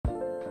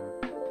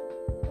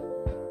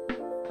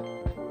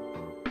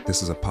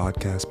This is a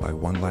podcast by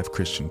One Life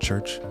Christian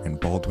Church in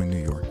Baldwin,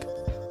 New York.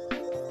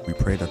 We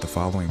pray that the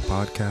following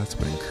podcast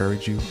would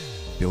encourage you,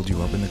 build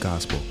you up in the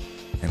gospel,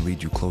 and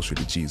lead you closer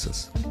to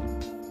Jesus.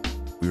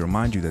 We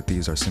remind you that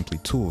these are simply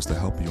tools to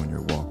help you in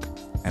your walk,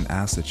 and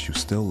ask that you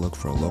still look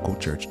for a local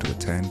church to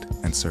attend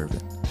and serve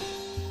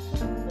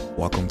in.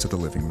 Welcome to the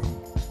living room.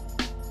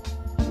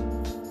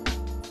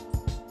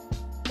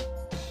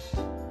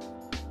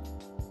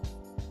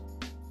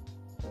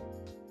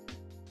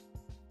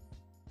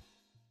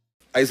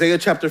 Isaiah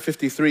chapter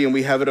 53, and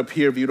we have it up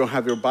here if you don't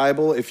have your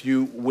Bible. If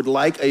you would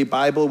like a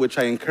Bible, which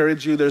I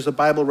encourage you, there's a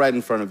Bible right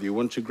in front of you.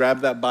 Why don't you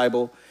grab that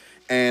Bible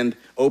and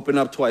open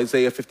up to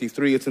Isaiah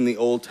 53. It's in the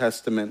Old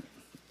Testament,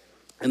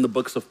 in the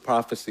books of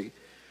prophecy.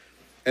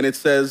 And it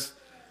says,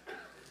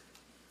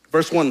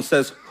 verse 1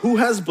 says, "Who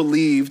has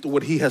believed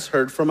what he has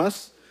heard from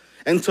us?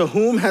 And to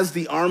whom has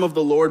the arm of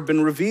the Lord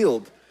been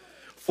revealed?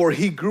 For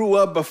he grew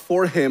up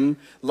before him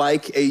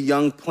like a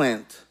young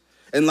plant,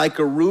 and like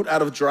a root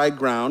out of dry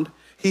ground.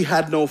 He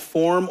had no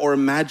form or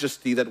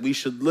majesty that we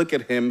should look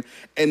at him,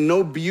 and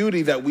no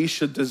beauty that we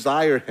should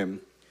desire him.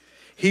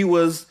 He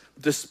was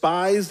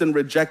despised and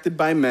rejected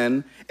by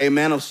men, a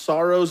man of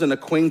sorrows and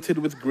acquainted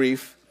with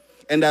grief.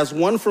 And as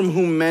one from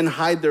whom men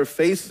hide their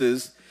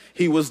faces,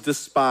 he was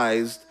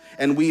despised,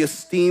 and we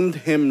esteemed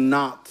him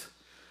not."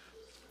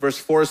 Verse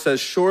 4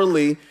 says,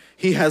 "Surely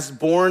he has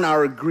borne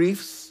our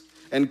griefs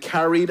and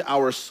carried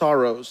our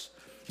sorrows.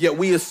 Yet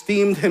we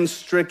esteemed him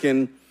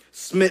stricken,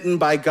 smitten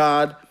by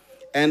God,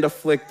 and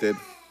afflicted.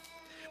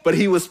 But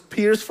he was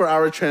pierced for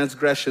our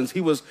transgressions.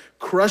 He was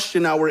crushed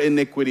in our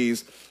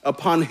iniquities.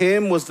 Upon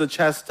him was the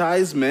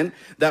chastisement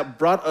that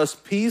brought us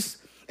peace,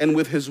 and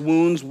with his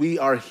wounds we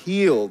are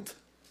healed."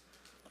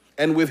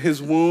 And with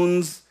his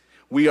wounds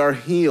we are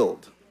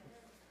healed.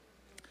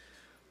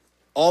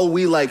 "All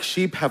we like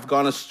sheep have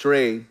gone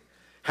astray,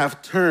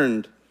 have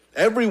turned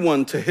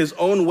everyone to his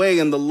own way,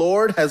 and the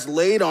Lord has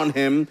laid on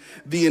him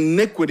the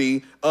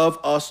iniquity of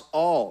us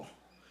all.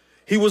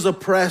 He was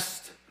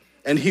oppressed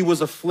and he was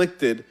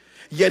afflicted,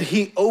 yet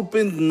he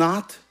opened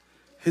not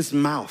his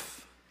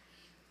mouth."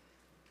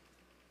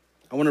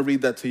 I want to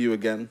read that to you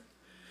again.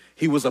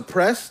 He was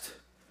oppressed,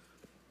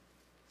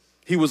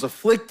 he was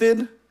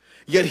afflicted,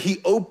 yet he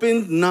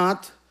opened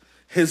not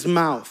his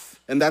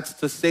mouth. And that's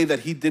to say that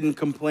he didn't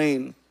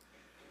complain,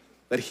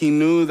 that he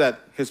knew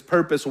that his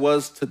purpose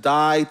was to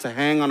die, to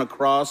hang on a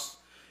cross,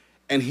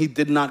 and he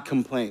did not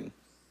complain.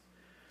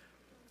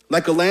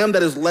 "Like a lamb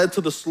that is led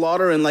to the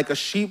slaughter, and like a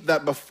sheep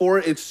that before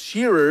its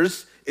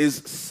shearers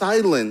is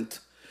silent,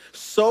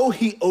 so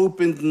he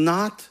opened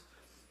not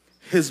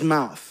his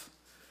mouth."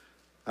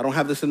 I don't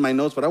have this in my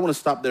notes, but I want to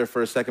stop there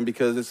for a second,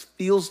 because it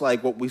feels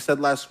like what we said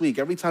last week.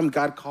 Every time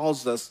God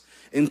calls us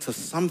into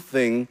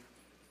something,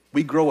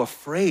 we grow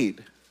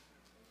afraid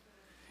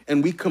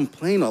and we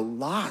complain a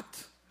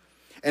lot.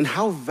 And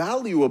how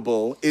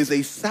valuable is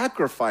a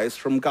sacrifice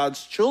from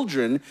God's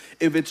children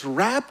if it's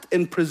wrapped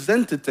and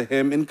presented to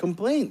him in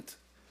complaint?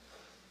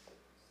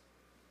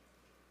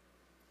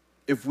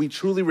 If we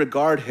truly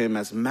regard him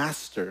as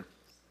master,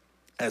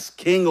 as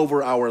king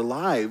over our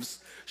lives,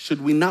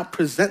 should we not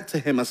present to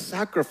him a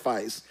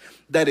sacrifice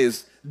that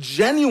is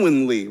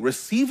genuinely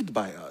received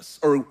by us,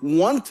 or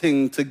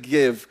wanting to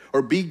give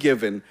or be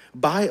given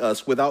by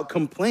us without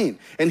complaint?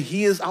 And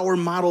he is our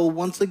model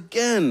once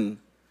again.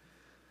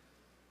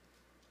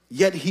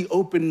 "Yet he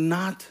opened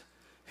not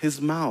his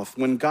mouth."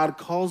 When God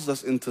calls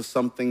us into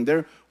something,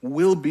 there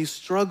will be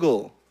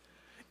struggle.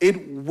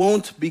 It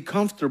won't be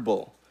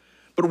comfortable.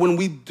 But when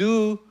we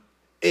do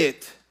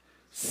it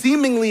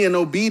seemingly in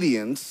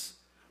obedience,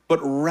 but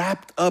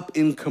wrapped up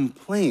in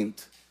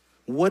complaint,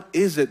 what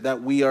is it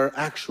that we are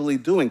actually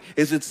doing?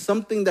 Is it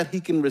something that he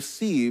can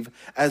receive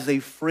as a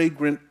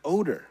fragrant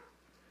odor?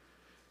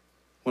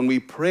 When we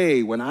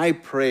pray, when I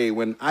pray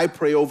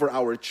over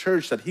our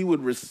church, that he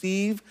would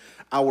receive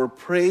our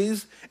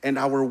praise and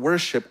our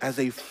worship as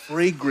a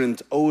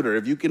fragrant odor.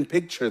 If you can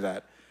picture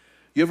that.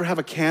 You ever have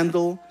a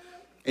candle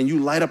and you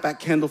light up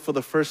that candle for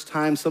the first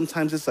time?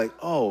 Sometimes it's like,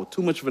 oh,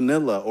 too much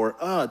vanilla, or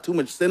too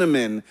much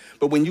cinnamon.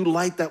 But when you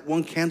light that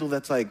one candle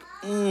that's like,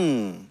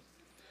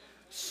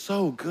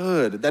 so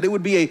good, that it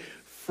would be a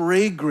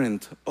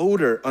fragrant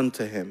odor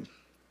unto him.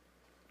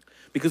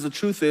 Because the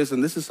truth is,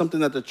 and this is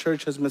something that the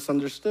church has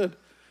misunderstood,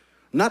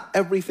 not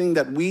everything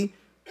that we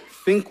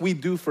think we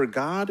do for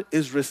God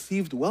is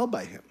received well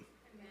by him.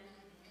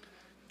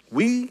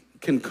 We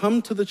can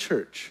come to the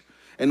church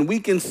and we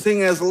can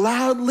sing as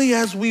loudly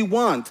as we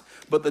want,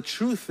 but the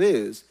truth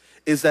is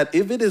that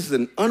if it is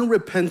an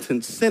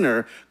unrepentant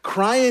sinner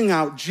crying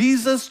out,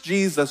 "Jesus,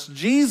 Jesus,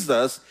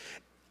 Jesus,"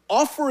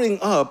 offering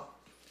up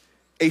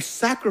a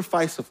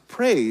sacrifice of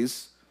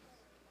praise,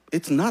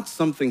 it's not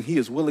something he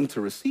is willing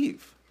to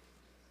receive.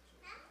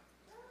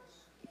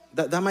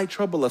 That might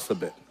trouble us a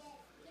bit.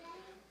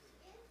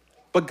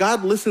 But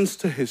God listens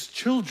to his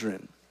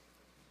children.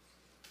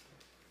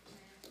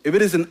 if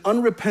it is an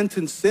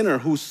unrepentant sinner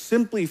who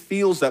simply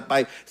feels that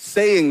by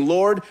saying,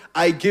 Lord,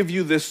 I give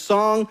you this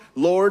song,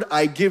 Lord,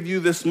 I give you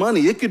this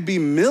money, it could be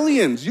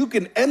millions. You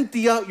can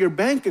empty out your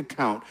bank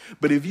account.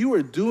 But if you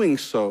are doing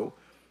so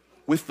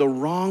with the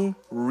wrong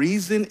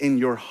reason in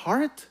your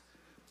heart,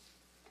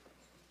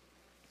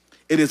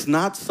 it is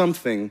not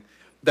something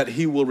that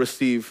he will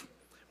receive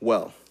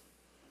well.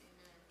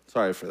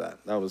 Sorry for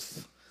that. That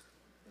was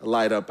a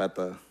light up at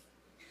the,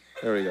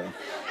 there we go.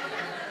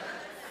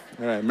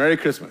 All right, Merry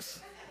Christmas.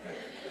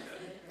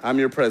 I'm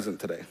your present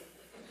today.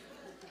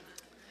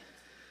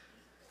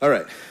 All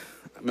right,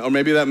 or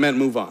maybe that meant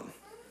move on.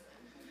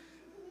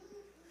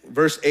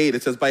 Verse 8,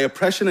 it says, by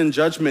oppression and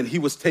judgment he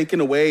was taken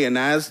away, and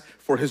as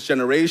for his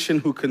generation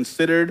who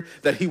considered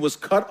that he was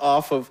cut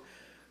off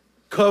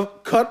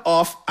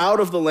out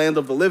of the land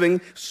of the living,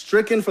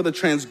 stricken for the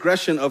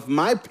transgression of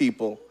my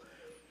people,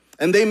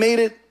 and they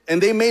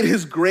made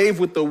his grave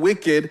with the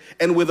wicked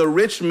and with a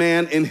rich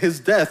man in his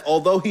death,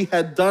 although he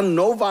had done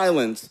no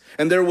violence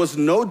and there was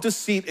no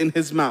deceit in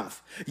his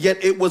mouth.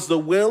 Yet it was the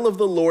will of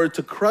the Lord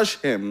to crush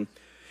him.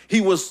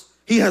 He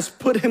has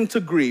put him to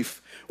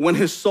grief when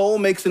his soul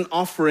makes an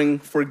offering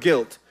for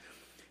guilt.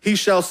 He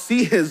shall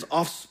see his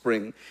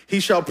offspring. He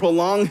shall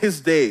prolong his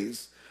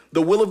days.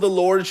 The will of the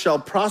Lord shall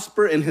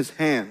prosper in his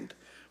hand.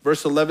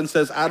 Verse 11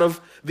 says, out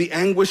of the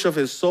anguish of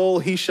his soul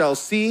he shall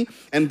see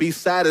and be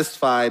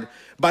satisfied.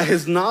 By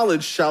his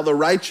knowledge shall the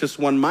righteous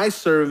one, my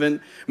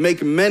servant,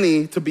 make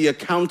many to be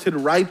accounted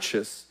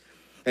righteous,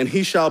 and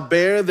he shall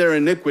bear their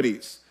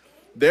iniquities.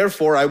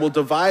 Therefore I will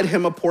divide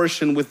him a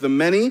portion with the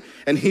many,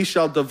 and he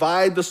shall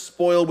divide the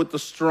spoil with the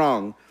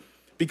strong,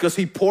 because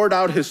he poured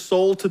out his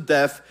soul to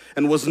death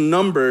and was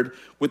numbered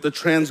with the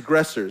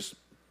transgressors.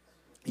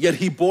 Yet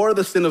he bore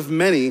the sin of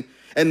many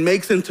and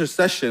makes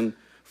intercession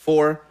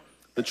for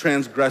the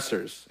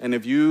transgressors. And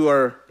if you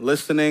are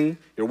listening,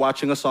 you're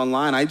watching us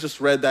online, I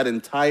just read that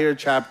entire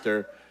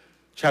chapter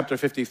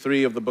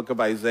 53 of the book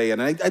of Isaiah,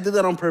 and I did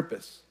that on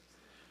purpose.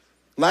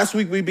 Last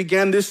week we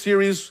began this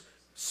series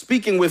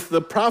speaking with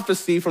the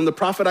prophecy from the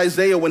prophet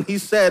Isaiah when he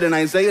said in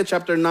Isaiah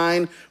chapter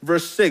 9,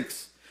 verse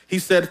 6, he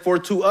said, for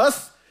to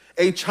us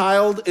a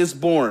child is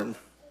born,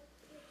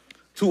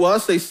 to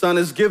us a son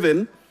is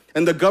given,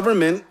 and the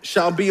government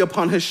shall be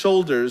upon his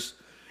shoulders,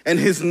 and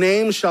his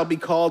name shall be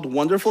called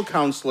Wonderful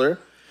Counselor,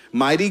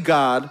 Mighty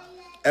God,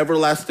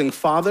 Everlasting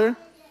Father,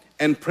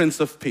 and Prince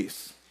of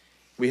Peace.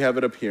 We have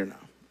it up here now.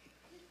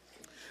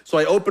 So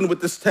I opened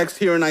with this text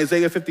here in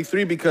Isaiah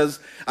 53 because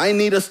I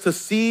need us to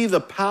see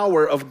the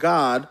power of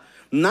God,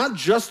 not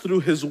just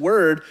through his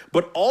word,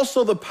 but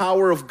also the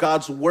power of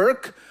God's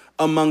work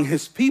among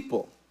his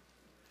people.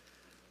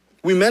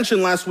 We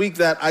mentioned last week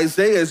that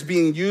Isaiah is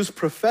being used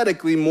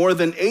prophetically more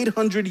than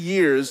 800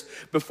 years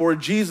before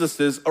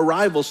Jesus'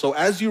 arrival. So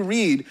as you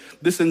read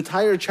this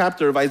entire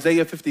chapter of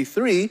Isaiah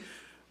 53,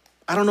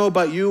 I don't know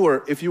about you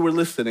or if you were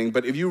listening,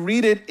 but if you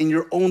read it in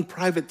your own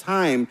private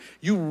time,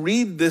 you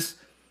read this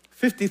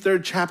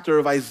 53rd chapter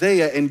of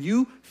Isaiah and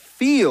you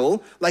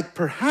feel like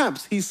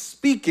perhaps he's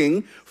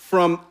speaking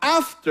from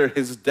after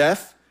his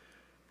death,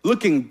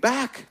 looking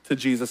back to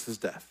Jesus'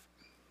 death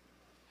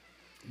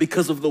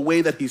because of the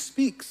way that he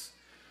speaks.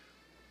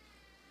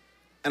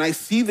 And I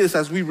see this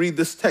as we read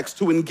this text.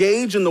 To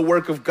engage in the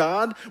work of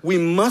God, we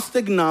must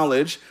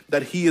acknowledge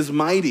that he is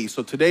mighty.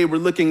 So today we're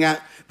looking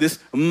at this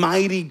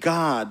mighty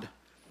God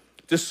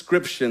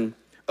description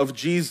of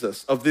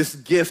Jesus, of this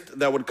gift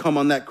that would come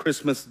on that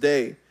Christmas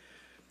day.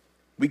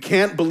 We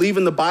can't believe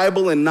in the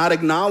Bible and not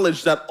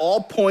acknowledge that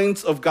all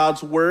points of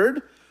God's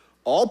word,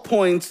 all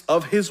points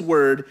of his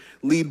word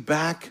lead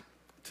back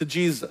to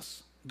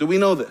Jesus. Do we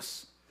know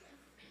this?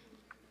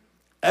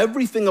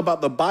 Everything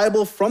about the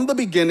Bible from the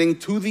beginning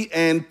to the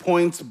end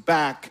points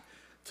back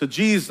to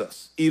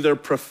Jesus, either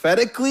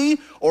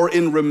prophetically or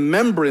in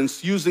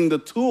remembrance using the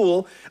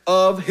tool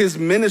of his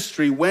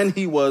ministry when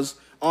he was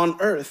on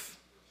earth.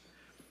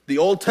 The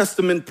Old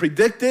Testament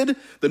predicted,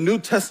 the New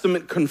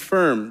Testament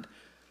confirmed.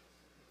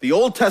 The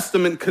Old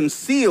Testament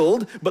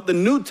concealed, but the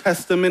New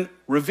Testament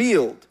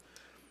revealed.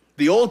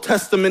 The Old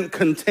Testament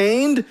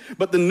contained,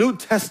 but the New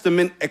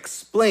Testament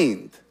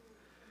explained.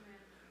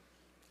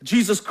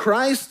 Jesus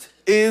Christ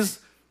is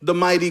the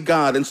mighty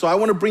God. And so I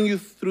want to bring you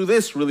through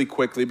this really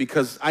quickly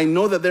because I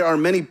know that there are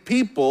many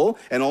people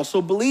and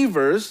also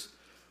believers,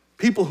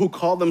 people who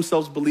call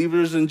themselves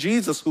believers in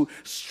Jesus, who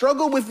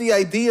struggle with the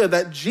idea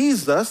that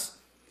Jesus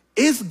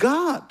is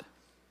God.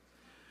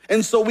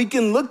 And so we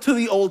can look to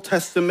the Old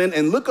Testament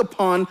and look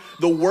upon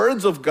the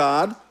words of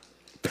God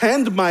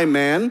penned by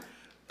man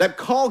that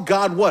call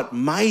God what?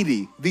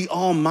 Mighty, the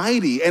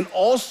Almighty, and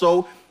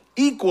also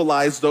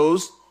equalize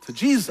those to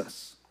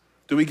Jesus.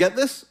 Do we get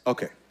this?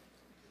 Okay.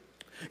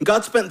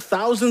 God spent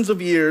thousands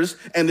of years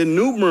and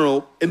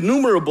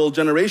innumerable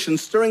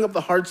generations stirring up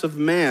the hearts of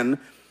man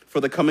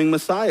for the coming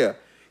Messiah.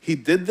 He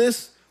did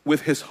this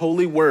with his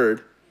holy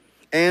word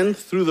and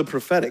through the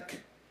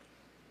prophetic,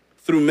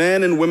 through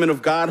men and women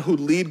of God who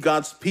lead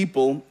God's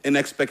people in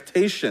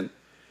expectation.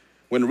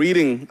 When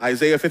reading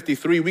Isaiah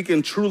 53, we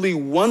can truly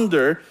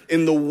wonder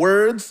in the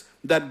words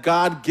that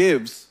God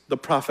gives the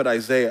prophet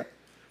Isaiah.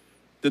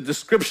 The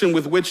description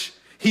with which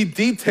he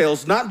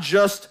details not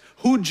just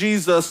who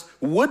Jesus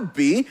would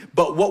be,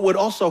 but what would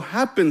also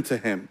happen to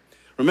him.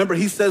 Remember,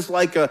 he says,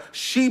 like a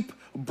sheep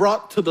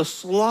brought to the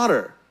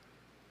slaughter,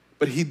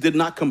 but he did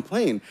not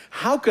complain.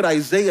 How could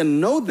Isaiah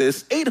know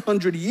this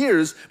 800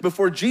 years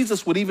before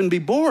Jesus would even be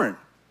born?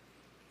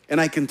 And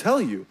I can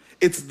tell you,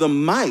 it's the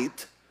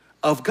might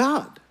of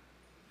God.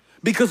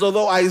 Because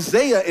although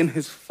Isaiah in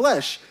his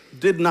flesh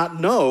did not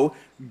know,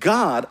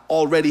 God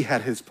already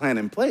had his plan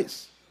in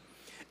place.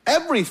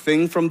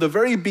 Everything from the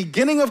very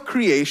beginning of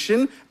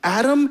creation,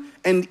 Adam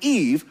and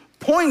Eve,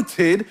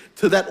 pointed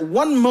to that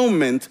one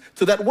moment,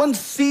 to that one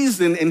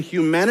season in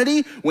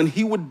humanity when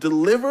he would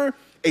deliver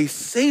a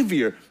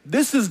Savior.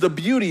 This is the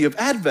beauty of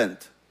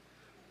Advent.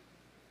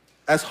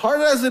 As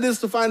hard as it is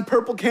to find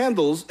purple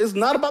candles, it's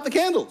not about the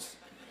candles.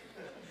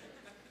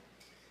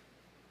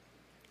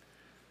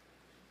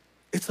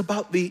 It's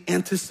about the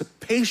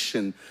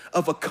anticipation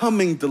of a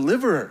coming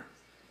deliverer.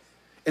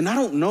 And I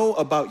don't know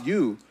about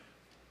you,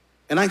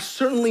 and I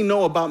certainly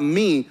know about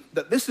me,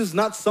 that this is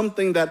not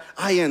something that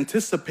I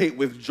anticipate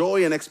with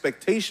joy and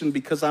expectation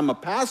because I'm a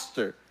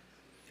pastor.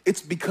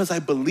 It's because I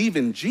believe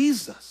in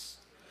Jesus.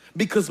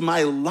 Because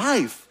my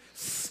life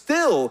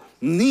still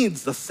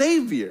needs a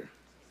Savior.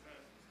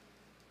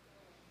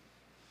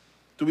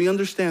 Do we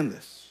understand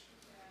this?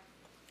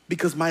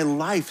 Because my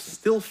life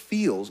still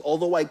feels,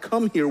 although I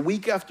come here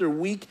week after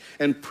week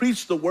and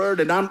preach the word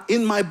and I'm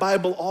in my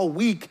Bible all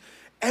week,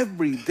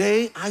 every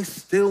day I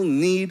still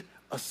need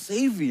a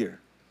Savior.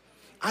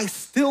 I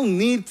still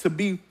need to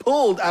be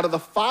pulled out of the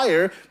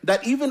fire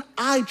that even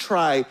I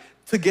try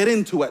to get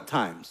into at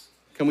times.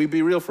 Can we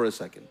be real for a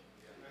second?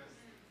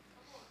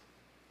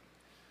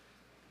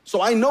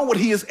 So I know what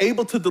he is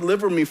able to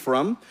deliver me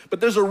from, but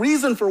there's a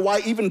reason for why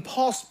even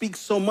Paul speaks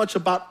so much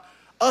about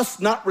us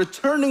not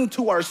returning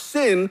to our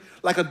sin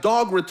like a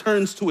dog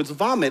returns to its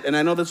vomit. And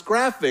I know that's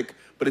graphic,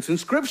 but it's in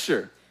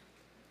Scripture.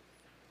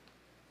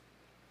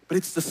 But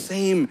it's the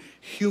same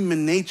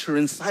human nature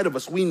inside of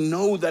us. We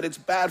know that it's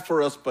bad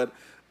for us, but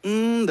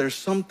there's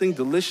something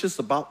delicious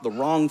about the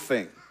wrong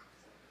thing.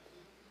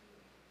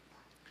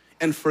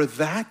 And for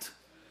that,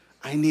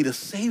 I need a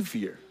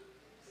Savior.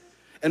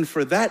 And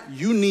for that,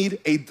 you need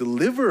a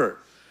deliverer.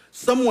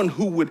 Someone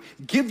who would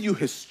give you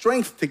his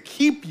strength to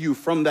keep you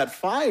from that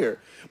fire.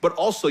 But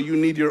also, you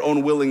need your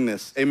own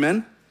willingness.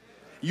 Amen?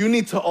 You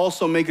need to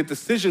also make a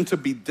decision to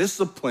be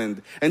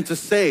disciplined and to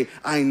say,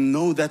 I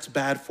know that's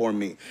bad for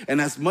me.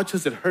 And as much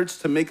as it hurts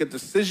to make a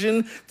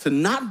decision to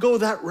not go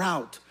that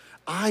route,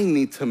 I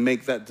need to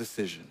make that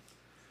decision.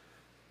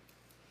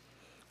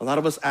 A lot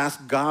of us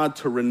ask God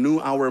to renew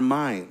our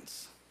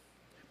minds,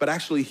 but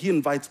actually he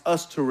invites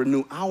us to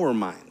renew our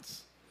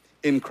minds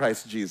in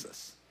Christ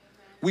Jesus.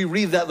 We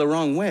read that the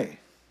wrong way.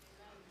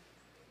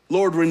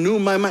 Lord, renew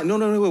my mind.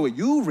 No, wait.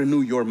 You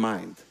renew your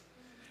mind.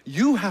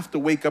 You have to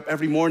wake up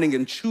every morning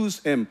and choose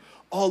him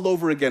all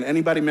over again.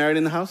 Anybody married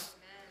in the house?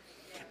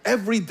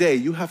 Every day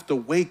you have to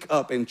wake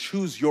up and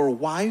choose your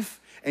wife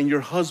and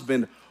your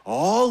husband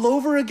all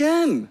over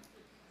again.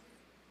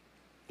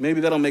 Maybe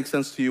that'll make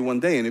sense to you one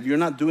day. And if you're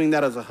not doing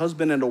that as a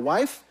husband and a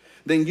wife,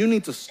 then you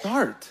need to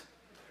start.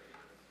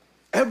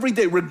 Every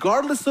day,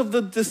 regardless of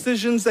the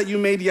decisions that you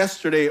made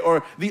yesterday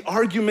or the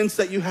arguments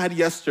that you had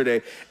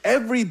yesterday,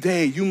 every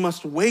day you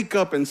must wake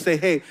up and say,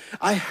 hey,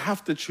 I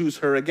have to choose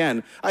her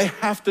again. I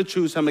have to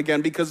choose him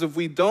again, because if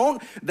we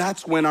don't,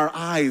 that's when our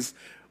eyes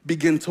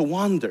begin to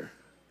wander.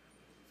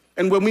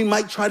 And when we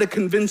might try to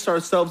convince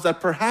ourselves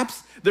that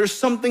perhaps there's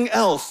something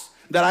else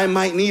that I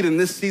might need in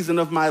this season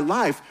of my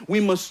life, we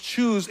must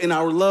choose in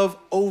our love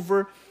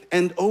over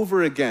and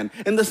over again.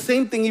 And the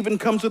same thing even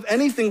comes with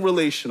anything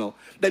relational,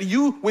 that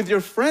you, with your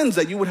friends,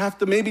 that you would have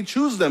to maybe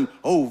choose them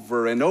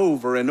over and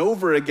over and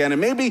over again. And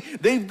maybe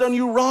they've done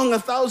you wrong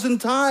 1,000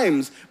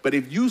 times. But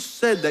if you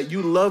said that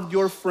you loved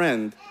your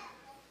friend,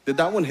 did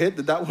that one hit?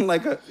 Did that one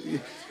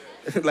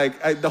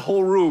the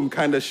whole room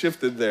kind of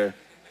shifted there.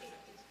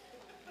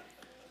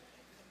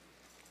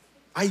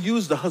 I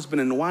use the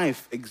husband and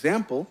wife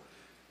example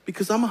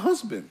because I'm a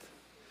husband.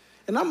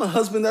 And I'm a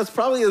husband that's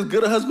probably as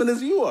good a husband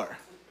as you are.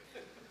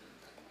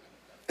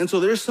 And so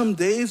there's some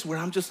days where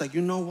I'm just like, you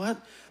know what?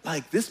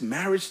 Like, this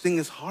marriage thing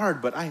is hard,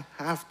 but I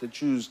have to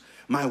choose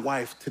my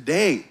wife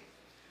today.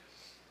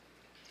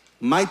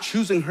 My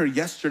choosing her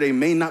yesterday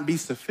may not be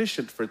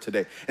sufficient for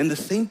today. And the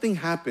same thing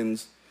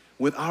happens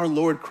with our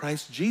Lord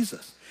Christ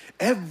Jesus.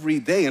 Every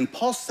day, and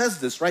Paul says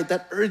this, right?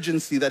 That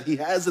urgency that he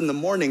has in the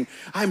morning,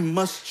 I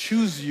must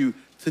choose you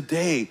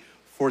today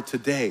for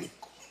today.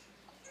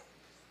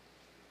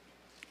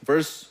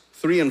 Verse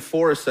 3 and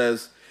 4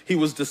 says, he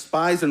was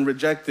despised and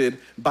rejected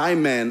by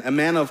men, a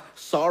man of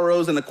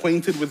sorrows and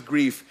acquainted with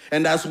grief.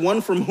 And as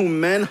one from whom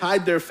men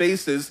hide their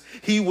faces,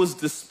 he was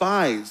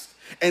despised.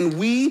 And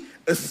we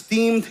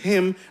esteemed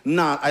him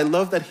not. I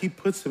love that he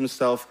puts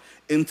himself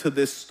into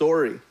this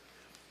story.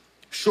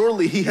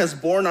 Surely he has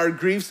borne our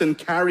griefs and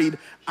carried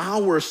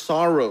our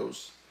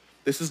sorrows.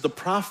 This is the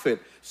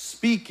prophet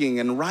speaking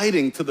and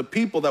writing to the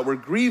people that were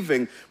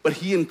grieving, but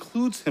he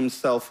includes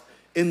himself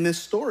in this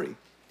story.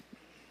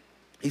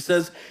 He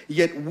says,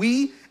 yet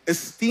we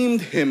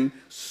esteemed him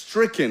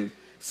stricken,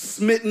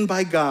 smitten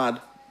by God,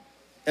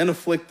 and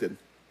afflicted.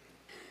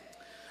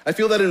 I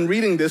feel that in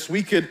reading this,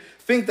 we could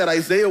think that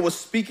Isaiah was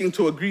speaking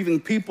to a grieving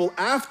people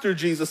after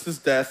Jesus'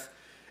 death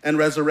and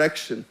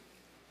resurrection.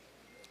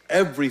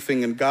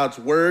 Everything in God's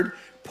word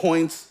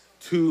points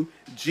to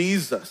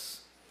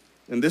Jesus.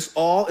 And this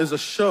all is a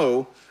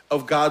show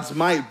of God's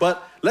might.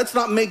 But let's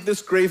not make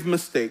this grave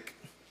mistake.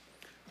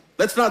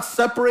 Let's not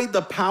separate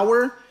the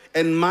power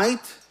and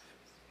might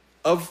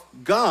of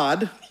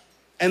God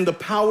and the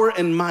power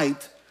and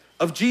might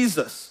of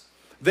Jesus.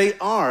 They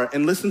are,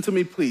 and listen to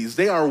me please,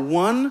 they are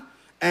one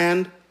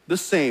and the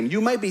same. You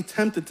might be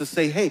tempted to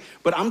say, hey,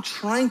 but I'm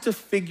trying to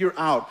figure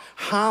out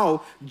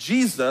how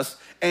Jesus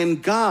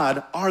and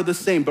God are the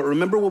same. But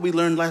remember what we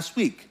learned last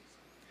week.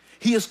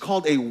 He is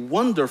called a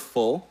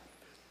wonderful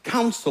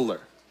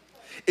counselor.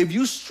 If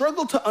you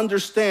struggle to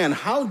understand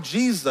how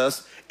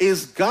Jesus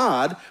is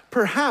God,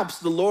 perhaps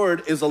the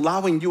Lord is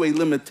allowing you a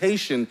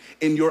limitation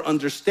in your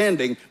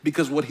understanding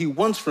because what he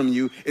wants from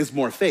you is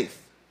more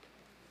faith.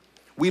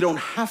 We don't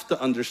have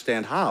to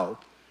understand how.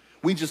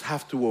 We just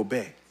have to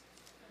obey.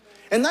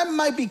 And that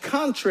might be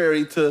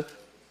contrary to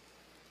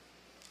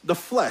the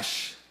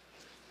flesh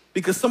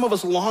because some of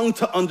us long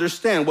to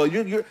understand. Well,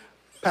 you're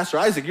Pastor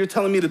Isaac, you're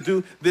telling me to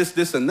do this,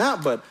 this, and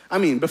that, but I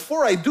mean,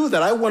 before I do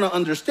that, I want to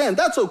understand.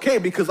 That's okay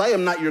because I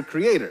am not your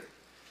creator.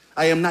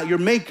 I am not your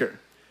maker.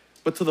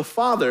 But to the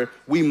Father,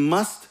 we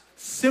must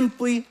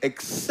simply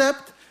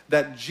accept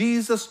that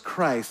Jesus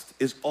Christ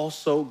is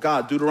also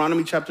God.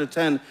 Deuteronomy chapter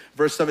 10,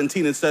 verse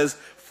 17, it says,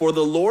 for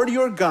the Lord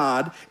your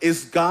God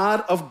is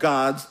God of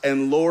gods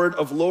and Lord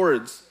of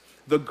lords,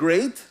 the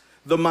great,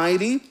 the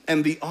mighty,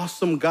 and the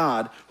awesome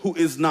God, who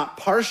is not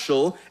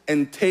partial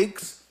and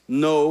takes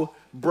no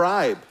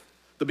bribe.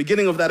 The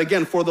beginning of that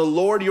again, for the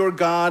Lord your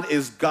God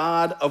is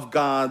God of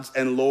gods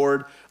and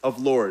Lord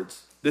of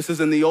lords. This is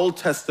in the Old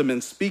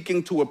Testament,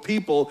 speaking to a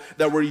people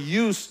that were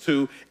used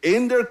to,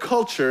 in their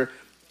culture,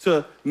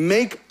 to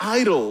make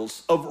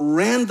idols of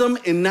random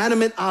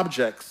inanimate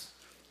objects.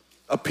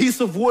 A piece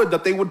of wood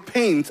that they would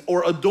paint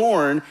or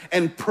adorn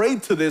and pray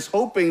to this,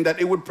 hoping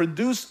that it would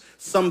produce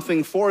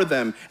something for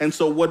them. And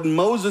so what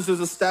Moses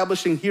is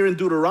establishing here in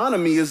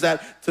Deuteronomy is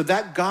that to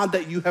that God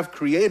that you have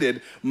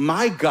created,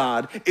 my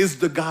God is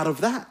the God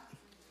of that.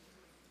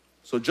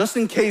 So just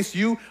in case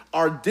you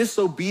are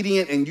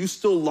disobedient and you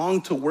still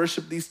long to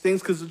worship these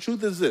things, because the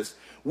truth is this,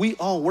 we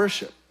all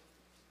worship.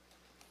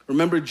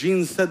 Remember,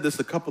 Gene said this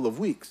a couple of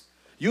weeks.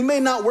 You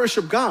may not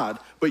worship God,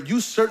 but you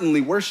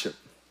certainly worship.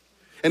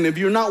 And if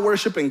you're not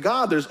worshiping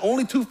God, there's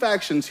only two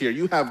factions here.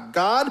 You have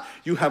God,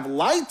 you have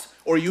light,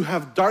 or you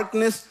have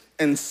darkness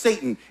and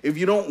Satan. If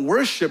you don't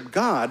worship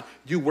God,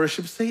 you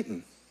worship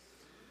Satan.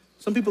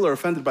 Some people are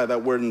offended by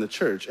that word in the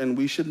church, and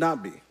we should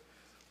not be.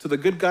 To the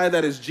good guy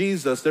that is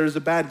Jesus, there is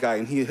a bad guy,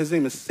 and his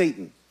name is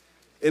Satan.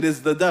 It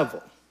is the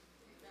devil.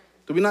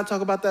 Do we not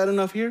talk about that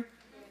enough here?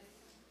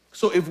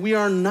 So if we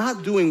are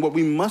not doing what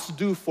we must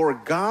do for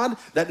God,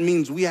 that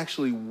means we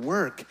actually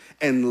work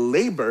and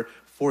labor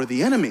for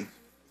the enemy.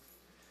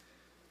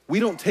 We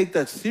don't take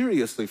that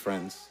seriously,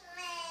 friends.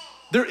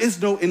 There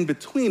is no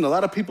in-between. A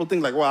lot of people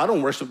think like, well, I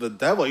don't worship the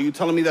devil. Are you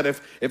telling me that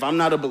if I'm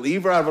not a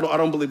believer, I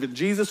don't believe in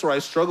Jesus, or I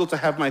struggle to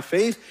have my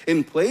faith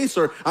in place,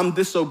 or I'm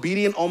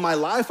disobedient all my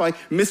life, I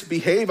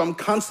misbehave, I'm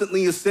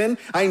constantly a sin,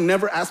 I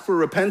never ask for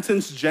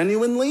repentance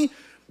genuinely,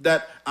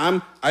 that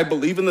I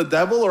believe in the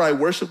devil or I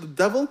worship the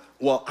devil?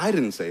 Well, I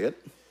didn't say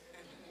it.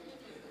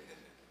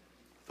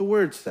 The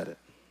word said it.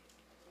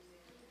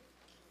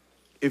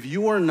 If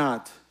you are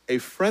not a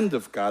friend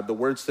of God, the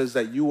word says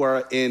that you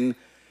are in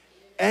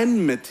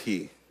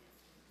enmity.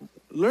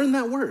 Learn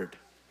that word.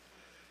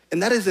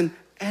 And that is an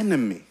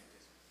enemy.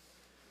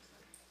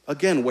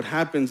 Again, what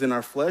happens in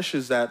our flesh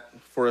is that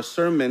for a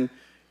sermon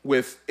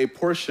with a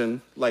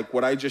portion like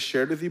what I just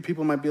shared with you,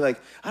 people might be like,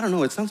 I don't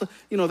know, it sounds like,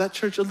 that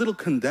church a little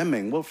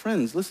condemning. Well,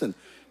 friends, listen,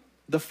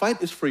 the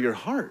fight is for your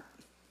heart.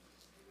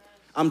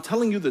 I'm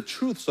telling you the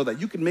truth so that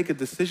you can make a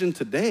decision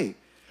today.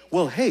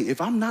 Well, hey,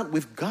 if I'm not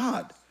with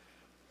God,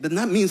 then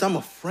that means I'm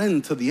a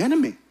friend to the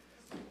enemy.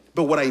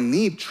 But what I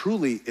need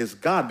truly is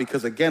God,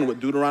 because again, what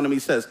Deuteronomy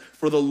says,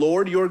 for the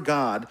Lord your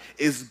God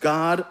is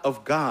God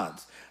of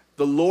gods.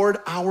 The Lord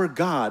our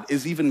God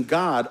is even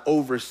God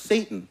over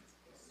Satan.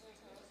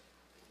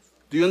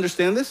 Do you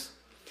understand this?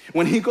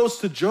 When he goes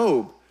to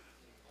Job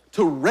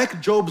to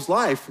wreck Job's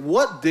life,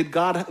 what did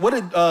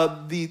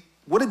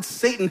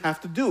Satan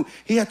have to do?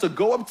 He had to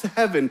go up to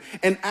heaven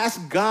and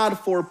ask God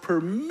for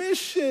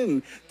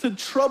permission to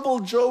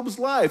trouble Job's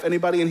life.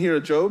 Anybody in here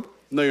a Job?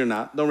 No, you're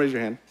not. Don't raise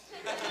your hand.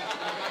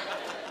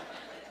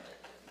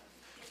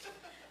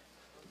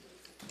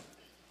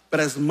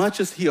 But as much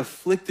as he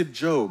afflicted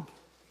Job,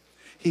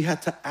 he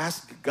had to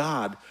ask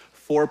God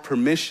for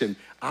permission.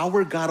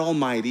 Our God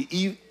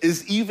Almighty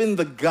is even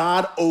the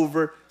God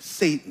over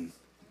Satan.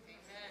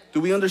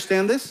 Do we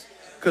understand this?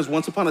 Because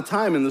once upon a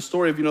time in the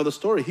story, if you know the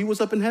story, he was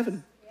up in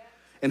heaven.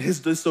 And his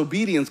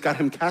disobedience got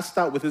him cast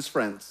out with his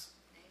friends.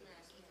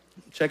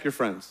 Check your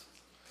friends.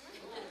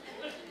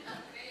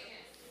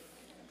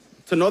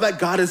 To know that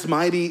God is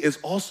mighty is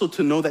also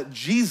to know that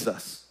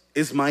Jesus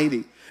is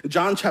mighty.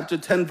 John chapter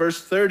 10,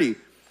 verse 30.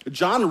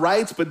 John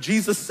writes, but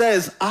Jesus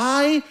says,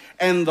 I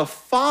and the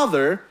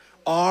Father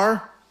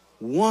are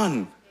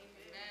one.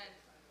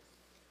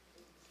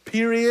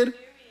 Period.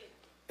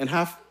 And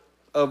half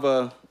of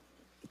a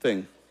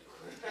thing.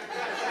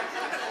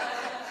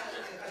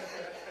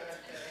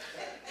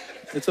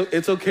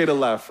 It's okay to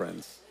laugh,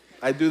 friends.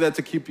 I do that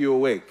to keep you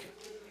awake.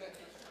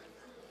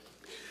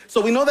 So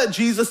we know that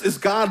Jesus is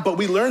God, but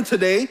we learn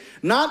today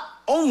not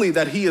only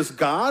that he is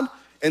God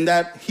and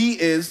that he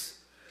is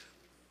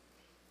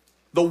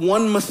the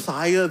one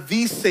Messiah,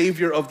 the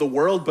Savior of the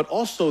world, but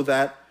also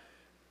that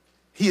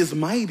he is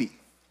mighty,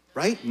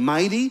 right?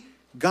 Mighty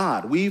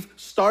God. We've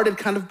started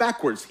kind of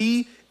backwards.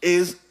 He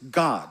is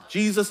God.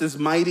 Jesus is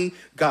mighty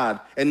God.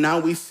 And now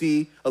we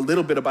see a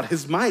little bit about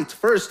his might.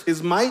 First,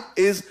 his might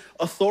is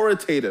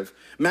authoritative.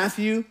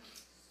 Matthew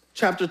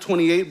chapter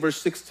 28,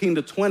 verse 16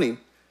 to 20.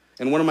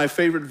 And one of my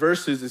favorite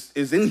verses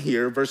is in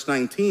here, verse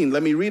 19.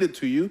 Let me read it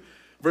to you.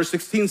 Verse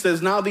 16 says,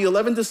 now the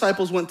 11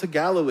 disciples went to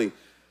Galilee.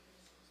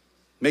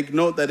 Make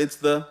note that it's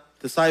the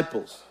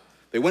disciples.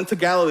 They went to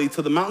Galilee,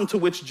 to the mountain to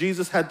which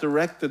Jesus had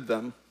directed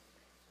them.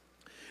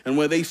 And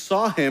when they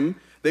saw him,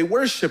 they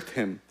worshiped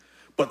him.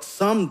 But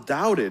some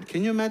doubted.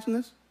 Can you imagine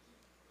this?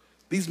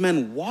 These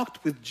men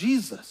walked with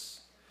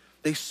Jesus.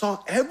 They saw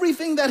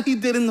everything that he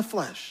did in the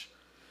flesh.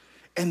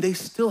 And they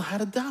still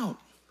had a doubt.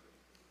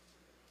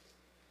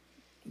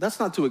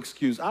 That's not to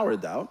excuse our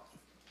doubt.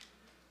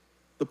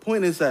 The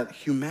point is that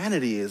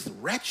humanity is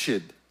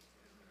wretched.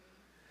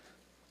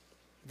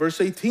 Verse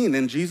 18,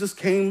 and Jesus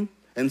came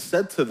and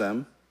said to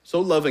them, so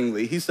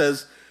lovingly, he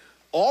says,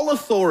 all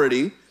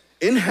authority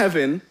in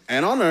heaven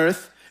and on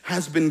earth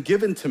has been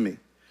given to me.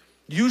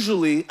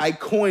 Usually I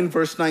coin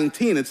verse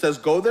 19. It says,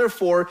 go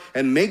therefore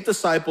and make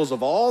disciples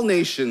of all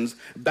nations,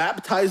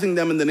 baptizing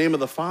them in the name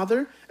of the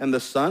Father and the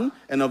Son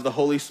and of the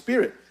Holy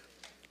Spirit,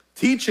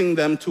 teaching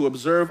them to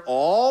observe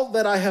all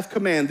that I have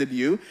commanded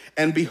you.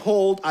 And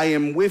behold, I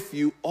am with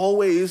you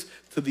always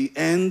to the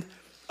end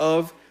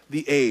of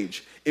the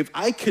age. If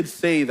I could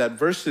say that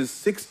verses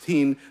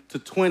 16 to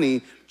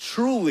 20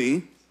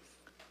 truly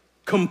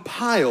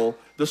compile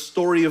the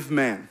story of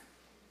man.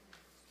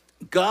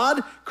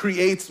 God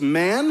creates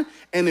man,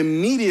 and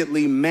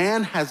immediately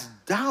man has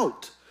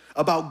doubt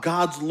about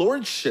God's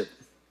lordship.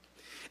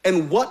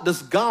 And what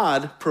does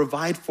God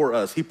provide for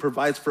us? He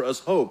provides for us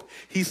hope.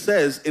 He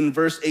says in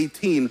verse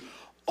 18,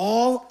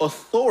 all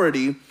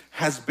authority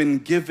has been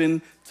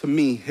given to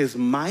me. His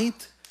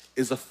might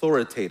is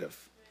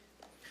authoritative.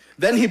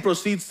 Then he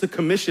proceeds to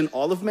commission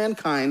all of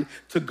mankind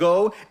to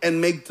go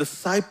and make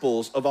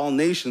disciples of all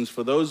nations.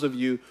 For those of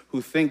you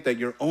who think that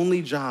your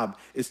only job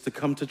is to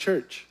come to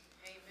church,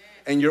 amen,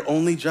 and your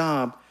only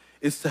job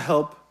is to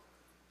help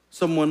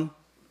someone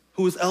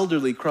who is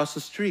elderly cross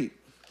the street,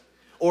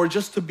 or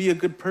just to be a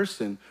good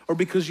person, or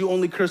because you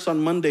only curse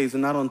on Mondays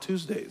and not on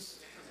Tuesdays.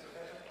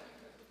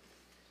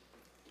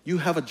 You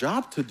have a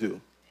job to do.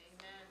 Amen.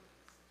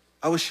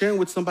 I was sharing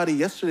with somebody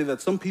yesterday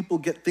that some people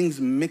get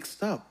things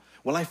mixed up.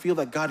 Well, I feel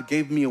that God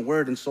gave me a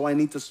word and so I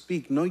need to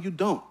speak. No, you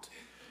don't.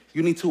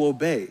 You need to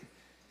obey.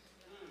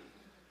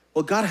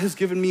 Well, God has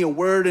given me a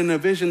word and a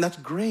vision. That's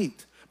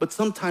great. But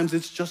sometimes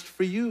it's just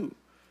for you.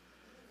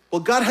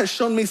 Well, God has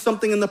shown me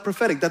something in the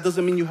prophetic. That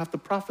doesn't mean you have to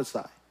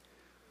prophesy.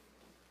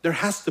 There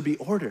has to be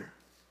order.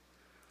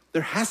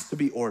 There has to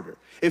be order.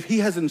 If he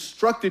has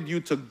instructed you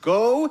to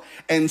go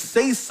and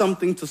say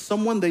something to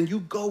someone, then you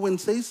go and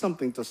say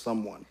something to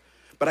someone.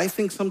 But I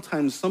think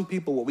sometimes some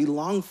people, what we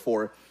long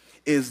for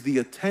is the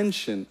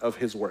attention of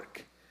his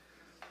work.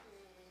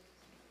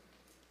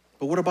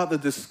 But what about the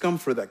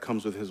discomfort that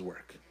comes with his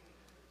work?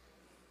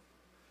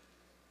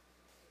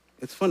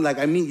 It's fun. Like,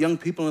 I meet young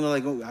people and they're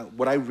like, oh,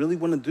 what I really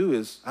want to do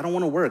is, I don't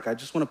want to work. I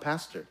just want to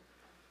pastor.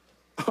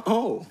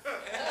 Oh.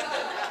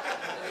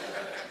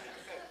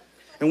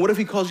 And what if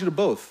he calls you to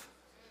both?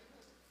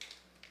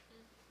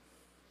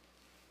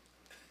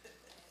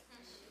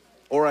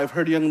 Or I've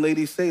heard young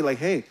ladies say, like,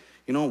 hey,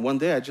 you know, one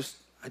day I just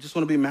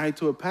want to be married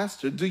to a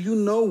pastor. Do you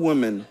know,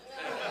 women,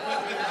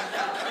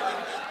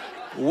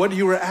 what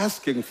you were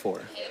asking for?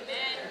 Amen.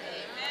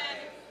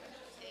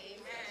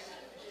 Amen.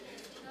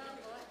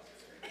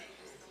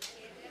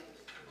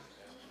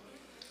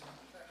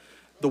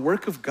 The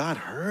work of God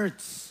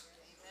hurts.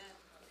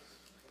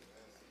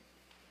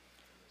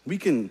 We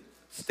can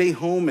stay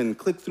home and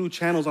click through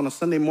channels on a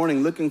Sunday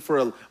morning looking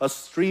for a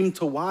stream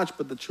to watch,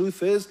 but the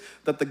truth is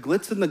that the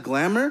glitz and the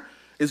glamour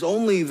is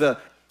only the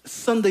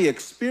Sunday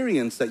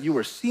experience that you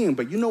are seeing,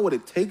 but you know what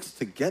it takes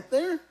to get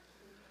there?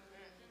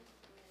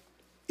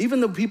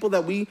 Even the people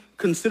that we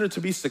consider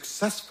to be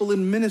successful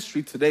in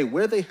ministry today,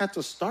 where they had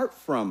to start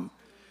from.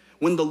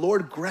 When the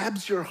Lord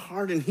grabs your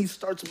heart and he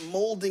starts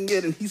molding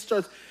it and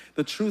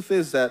the truth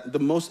is that the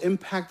most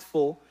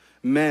impactful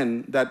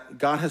men that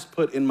God has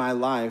put in my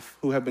life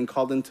who have been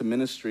called into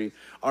ministry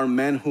are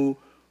men who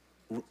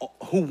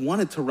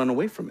wanted to run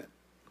away from it.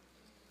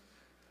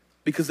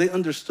 Because they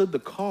understood the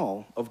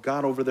call of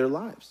God over their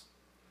lives.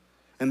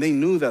 And they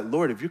knew that,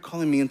 Lord, if you're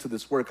calling me into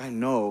this work, I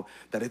know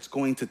that it's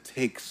going to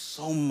take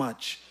so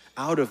much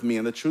out of me.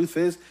 And the truth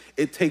is,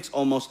 it takes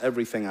almost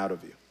everything out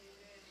of you,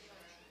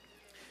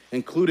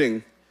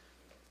 including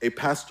a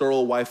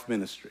pastoral wife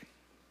ministry.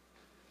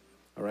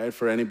 All right,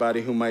 for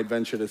anybody who might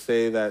venture to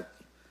say that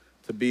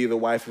to be the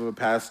wife of a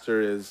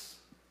pastor is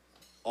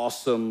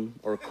awesome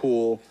or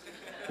cool,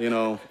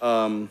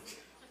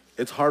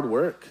 it's hard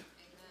work.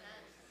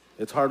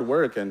 It's hard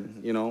work.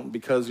 And,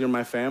 because you're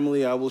my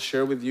family, I will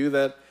share with you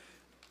that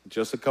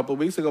just a couple of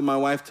weeks ago, my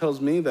wife tells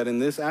me that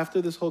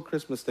after this whole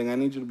Christmas thing, I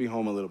need you to be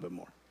home a little bit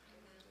more.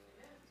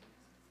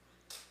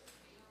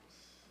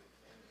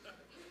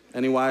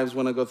 Any wives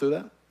want to go through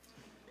that?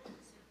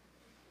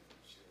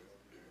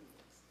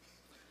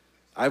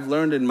 I've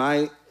learned in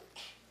my,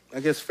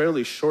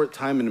 fairly short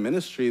time in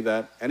ministry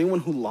that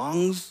anyone who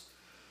longs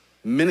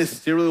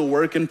ministerial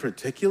work in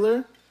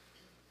particular,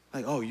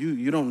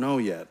 you don't know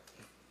yet.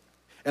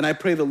 And I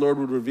pray the Lord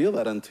would reveal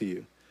that unto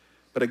you.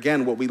 But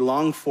again, what we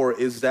long for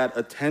is that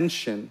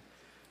attention,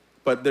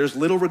 but there's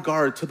little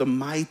regard to the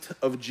might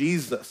of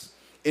Jesus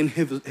in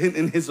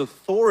his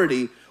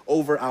authority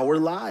over our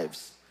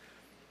lives.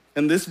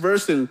 And this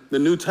verse in the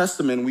New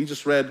Testament, we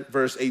just read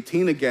verse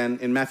 18 again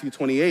in Matthew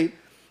 28,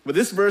 but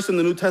this verse in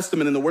the New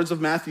Testament, in the words of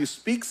Matthew,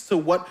 speaks to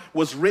what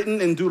was written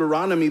in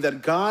Deuteronomy,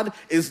 that God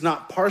is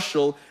not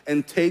partial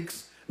and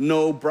takes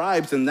no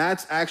bribes. And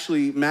that's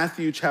actually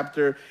Matthew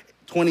chapter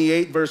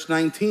 28, verse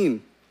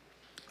 19.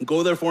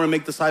 Go therefore and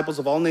make disciples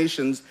of all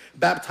nations,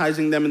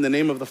 baptizing them in the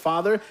name of the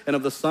Father and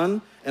of the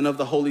Son and of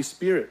the Holy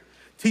Spirit,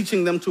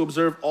 teaching them to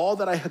observe all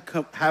that I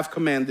have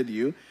commanded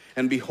you.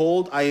 And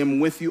behold, I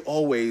am with you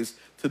always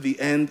to the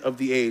end of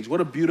the age.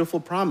 What a beautiful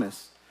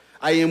promise.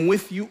 I am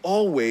with you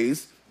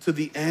always to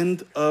the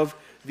end of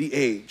the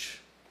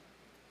age.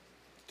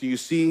 Do you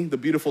see the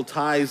beautiful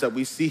ties that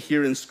we see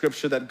here in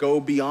Scripture that go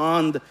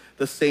beyond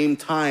the same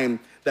time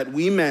that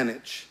we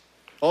manage?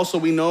 Also,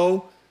 we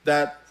know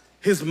that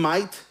his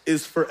might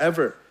is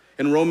forever.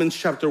 In Romans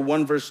chapter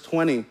 1, verse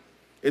 20,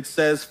 it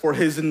says, for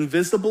his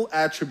invisible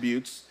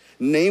attributes,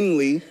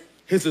 namely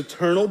his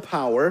eternal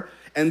power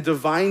and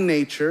divine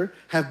nature,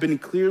 have been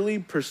clearly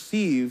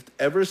perceived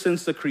ever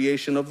since the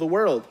creation of the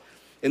world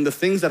in the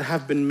things that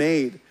have been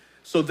made.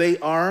 So they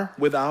are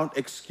without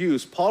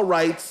excuse. Paul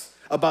writes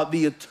about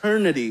the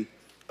eternity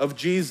of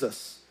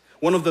Jesus,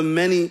 one of the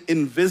many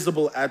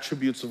invisible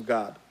attributes of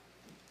God.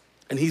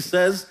 And he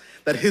says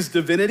that his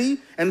divinity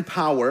and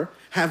power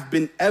have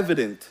been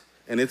evident,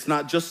 and it's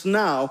not just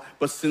now,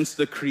 but since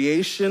the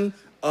creation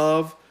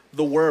of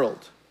the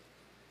world.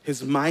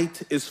 His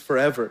might is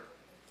forever.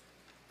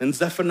 In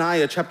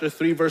Zephaniah chapter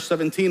 3, verse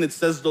 17, it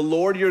says, the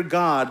Lord your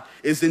God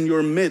is in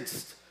your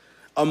midst,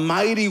 a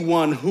mighty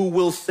one who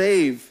will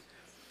save.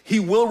 He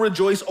will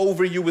rejoice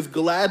over you with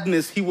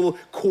gladness. He will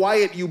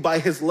quiet you by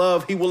his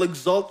love. He will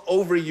exult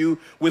over you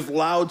with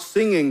loud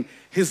singing.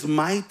 His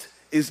might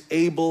is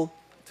able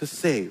to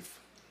save.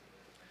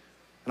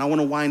 And I want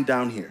to wind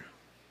down here.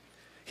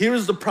 Here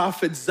is the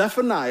prophet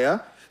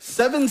Zephaniah,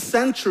 7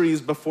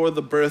 centuries before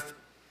the birth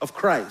of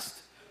Christ.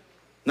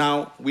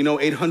 Now, we know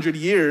 800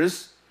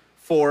 years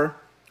for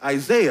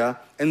Isaiah,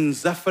 and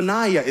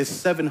Zephaniah is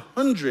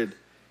 700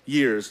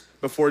 years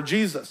before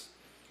Jesus.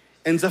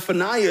 And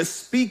Zephaniah is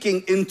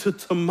speaking into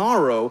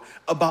tomorrow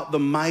about the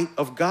might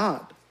of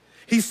God.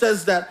 He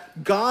says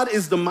that God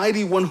is the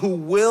mighty one who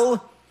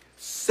will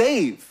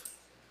save.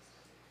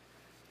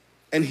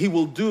 And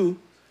he'll do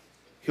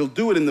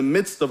it in the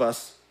midst of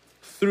us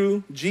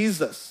through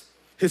Jesus.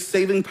 His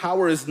saving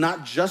power is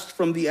not just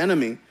from the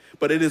enemy,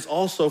 but it is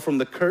also from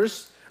the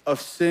curse of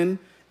sin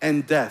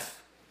and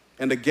death.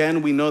 And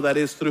again, we know that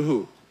is through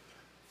who?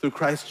 Through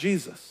Christ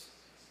Jesus.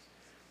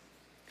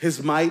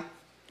 His might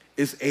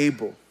is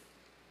able.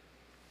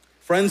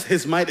 Friends,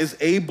 his might is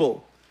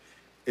able.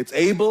 It's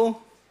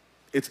able.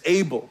 It's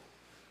able.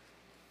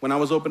 When I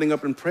was opening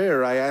up in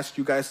prayer, I asked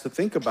you guys to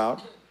think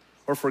about,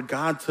 or for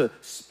God to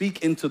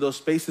speak into those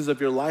spaces of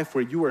your life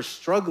where you are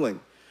struggling,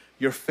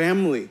 your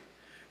family,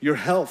 your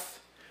health,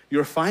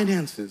 your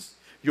finances,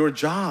 your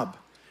job,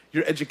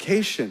 your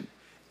education,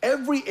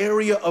 every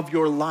area of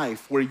your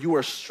life where you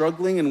are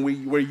struggling and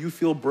where you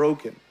feel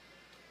broken.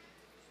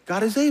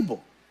 God is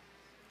able.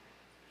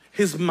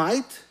 His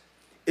might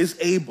is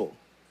able.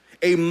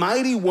 A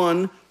mighty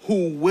one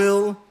who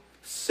will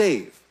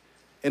save.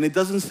 And it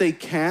doesn't say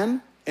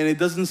can, and it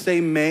doesn't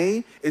say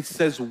may, it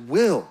says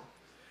will.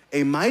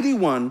 A mighty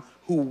one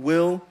who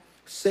will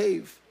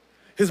save.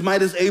 His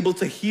might is able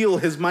to heal.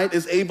 His might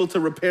is able to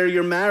repair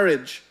your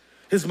marriage.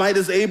 His might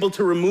is able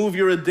to remove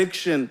your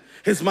addiction.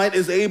 His might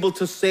is able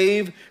to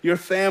save your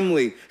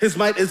family. His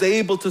might is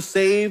able to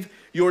save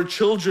your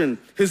children.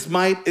 His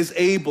might is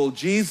able.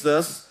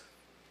 Jesus,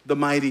 the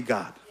mighty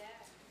God.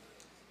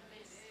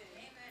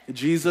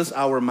 Jesus,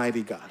 our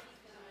mighty God.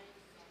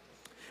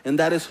 And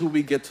that is who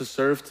we get to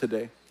serve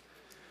today.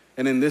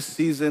 And in this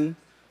season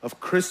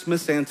of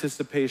Christmas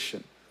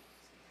anticipation,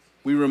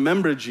 we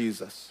remember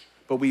Jesus,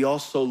 but we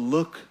also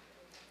look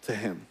to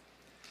him.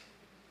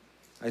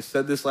 I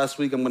said this last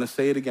week, I'm going to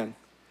say it again.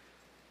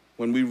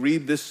 when we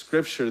read this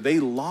scripture, they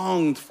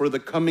longed for the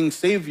coming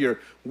Savior.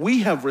 We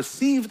have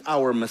received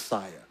our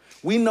Messiah.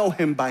 We know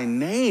him by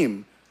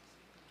name.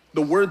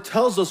 The word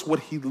tells us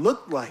what he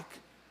looked like.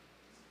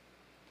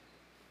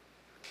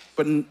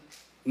 But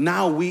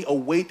now we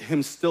await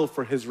him still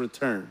for his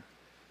return.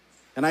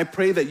 And I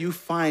pray that you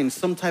find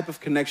some type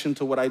of connection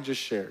to what I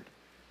just shared.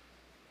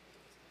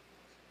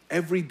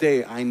 Every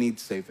day I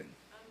need saving.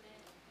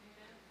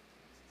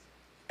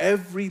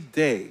 Every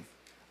day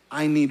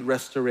I need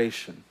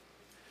restoration.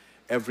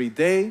 Every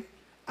day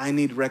I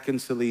need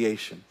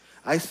reconciliation.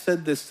 I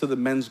said this to the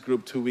men's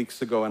group 2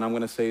 weeks ago, and I'm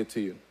going to say it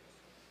to you.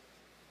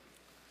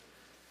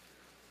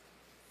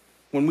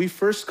 When we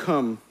first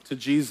come to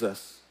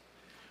Jesus,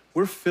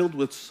 we're filled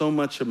with so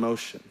much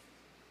emotion,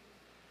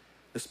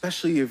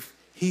 especially if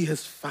he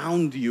has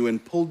found you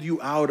and pulled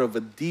you out of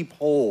a deep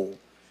hole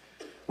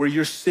where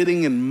you're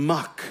sitting in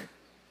muck.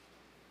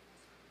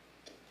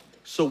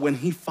 So when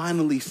he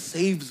finally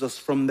saves us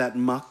from that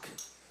muck,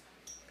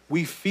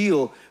 we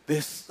feel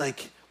this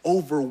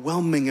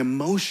overwhelming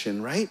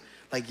emotion, right?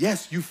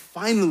 Yes, you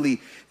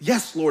finally,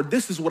 yes, Lord,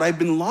 this is what I've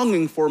been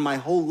longing for my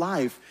whole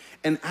life.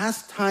 And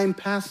as time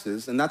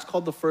passes, and that's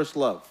called the first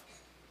love,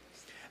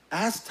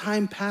 as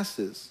time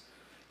passes,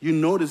 you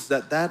notice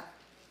that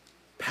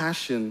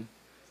passion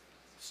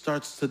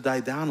starts to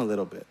die down a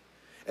little bit.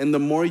 And the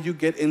more you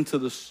get into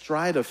the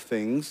stride of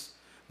things,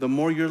 the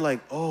more you're like,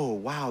 oh,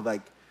 wow,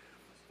 and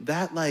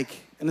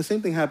the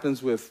same thing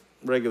happens with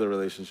regular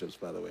relationships,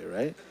 by the way,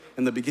 right?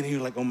 In the beginning,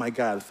 you're like, oh my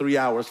God, 3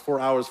 hours, 4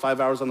 hours, 5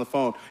 hours on the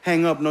phone.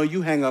 Hang up, no,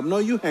 you hang up, no,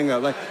 you hang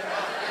up.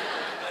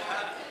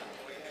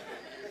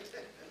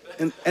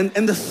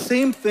 And the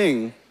same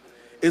thing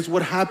is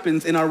what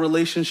happens in our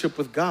relationship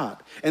with God.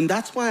 And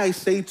that's why I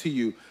say to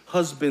you,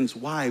 husbands,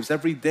 wives,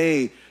 every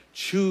day,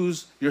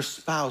 choose your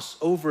spouse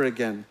over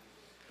again.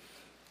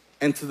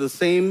 And to the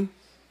same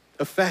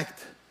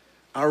effect,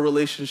 our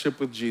relationship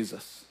with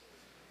Jesus.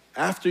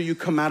 After you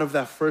come out of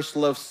that first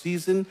love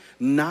season,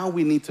 now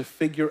we need to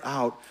figure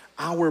out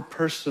our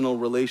personal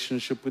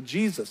relationship with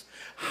Jesus.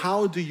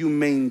 How do you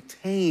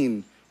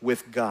maintain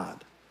with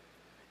God?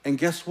 And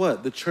guess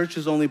what? The church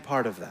is only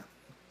part of that.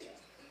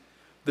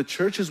 The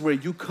church is where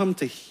you come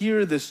to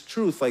hear this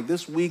truth. Like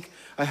this week,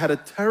 I had a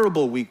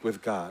terrible week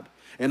with God,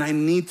 and I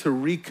need to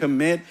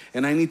recommit,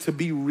 and I need to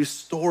be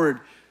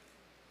restored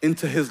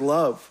into his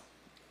love.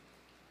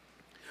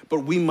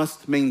 But we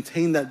must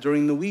maintain that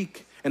during the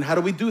week. And how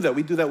do we do that?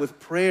 We do that with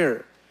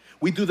prayer.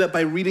 We do that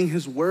by reading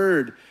his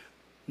word.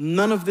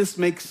 None of this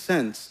makes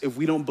sense if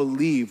we don't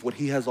believe what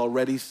he has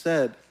already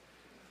said.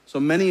 So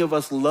many of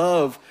us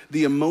love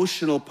the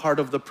emotional part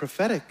of the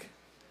prophetic.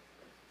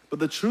 But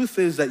the truth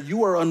is that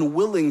you are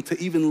unwilling to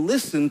even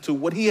listen to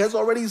what he has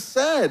already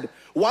said.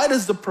 Why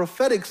does the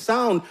prophetic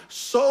sound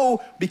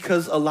so?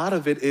 Because a lot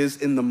of it is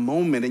in the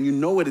moment, and you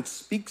know it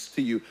speaks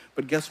to you.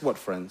 But guess what,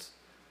 friends?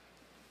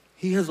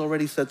 He has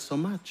already said so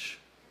much.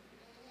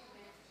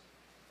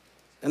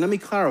 And let me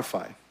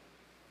clarify.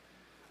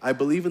 I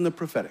believe in the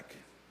prophetic.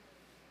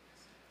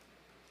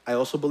 I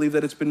also believe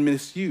that it's been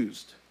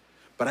misused.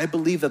 But I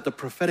believe that the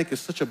prophetic is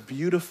such a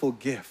beautiful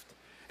gift.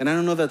 And I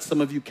don't know that some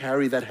of you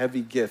carry that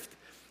heavy gift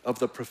of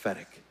the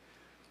prophetic.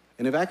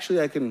 And if actually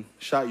I can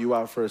shout you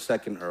out for a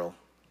second, Earl.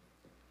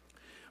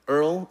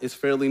 Earl is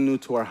fairly new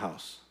to our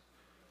house.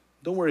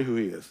 Don't worry who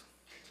he is.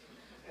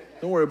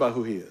 Don't worry about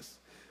who he is.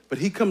 But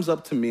he comes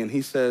up to me and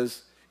he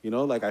says,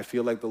 I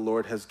feel like the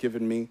Lord has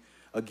given me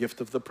a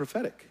gift of the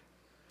prophetic.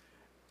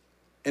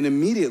 And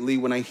immediately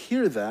when I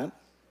hear that,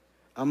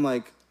 I'm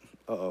like,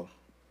 uh-oh.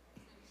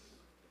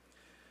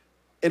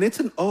 And it's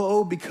an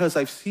uh-oh because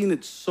I've seen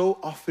it so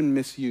often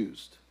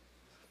misused.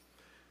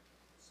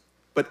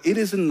 But it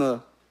is in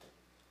the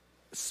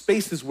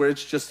spaces where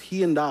it's just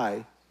he and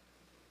I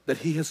that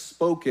he has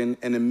spoken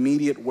an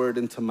immediate word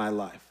into my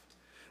life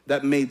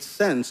that made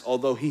sense,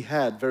 although he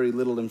had very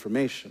little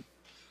information.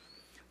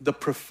 The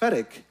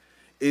prophetic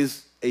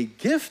is a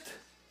gift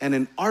and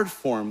an art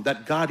form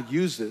that God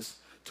uses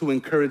to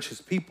encourage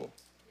his people.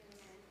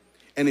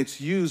 And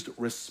it's used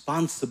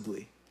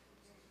responsibly.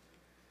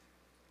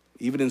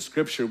 Even in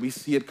scripture, we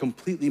see it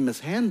completely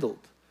mishandled.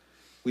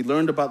 We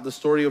learned about the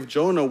story of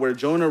Jonah, where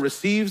Jonah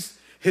receives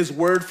his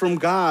word from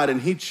God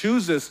and he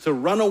chooses to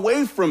run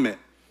away from it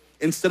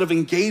instead of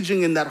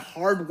engaging in that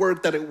hard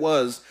work that it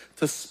was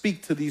to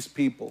speak to these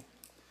people.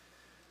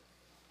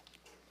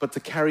 But to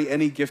carry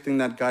any gifting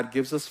that God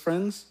gives us,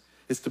 friends,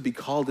 is to be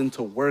called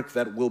into work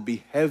that will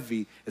be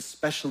heavy,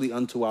 especially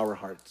unto our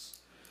hearts.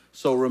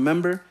 So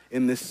remember,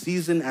 in this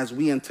season, as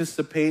we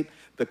anticipate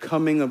the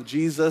coming of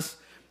Jesus,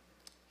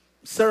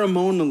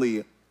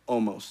 ceremonially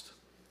almost,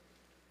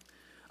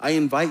 I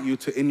invite you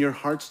to, in your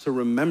hearts, to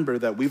remember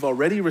that we've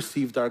already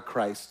received our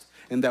Christ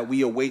and that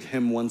we await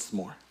him once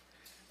more.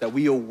 That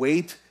we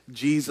await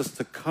Jesus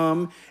to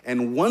come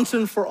and once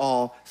and for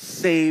all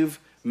save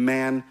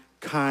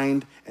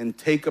mankind and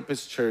take up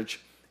his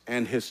church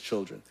and his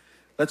children.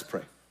 Let's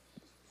pray.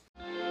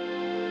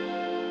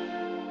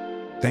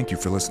 Thank you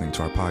for listening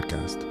to our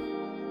podcast.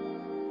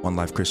 One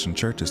Life Christian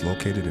Church is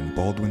located in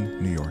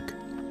Baldwin, New York.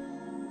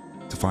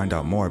 To find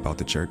out more about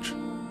the church,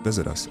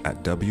 visit us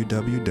at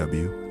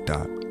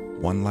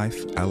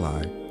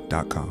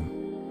www.onelifeli.com.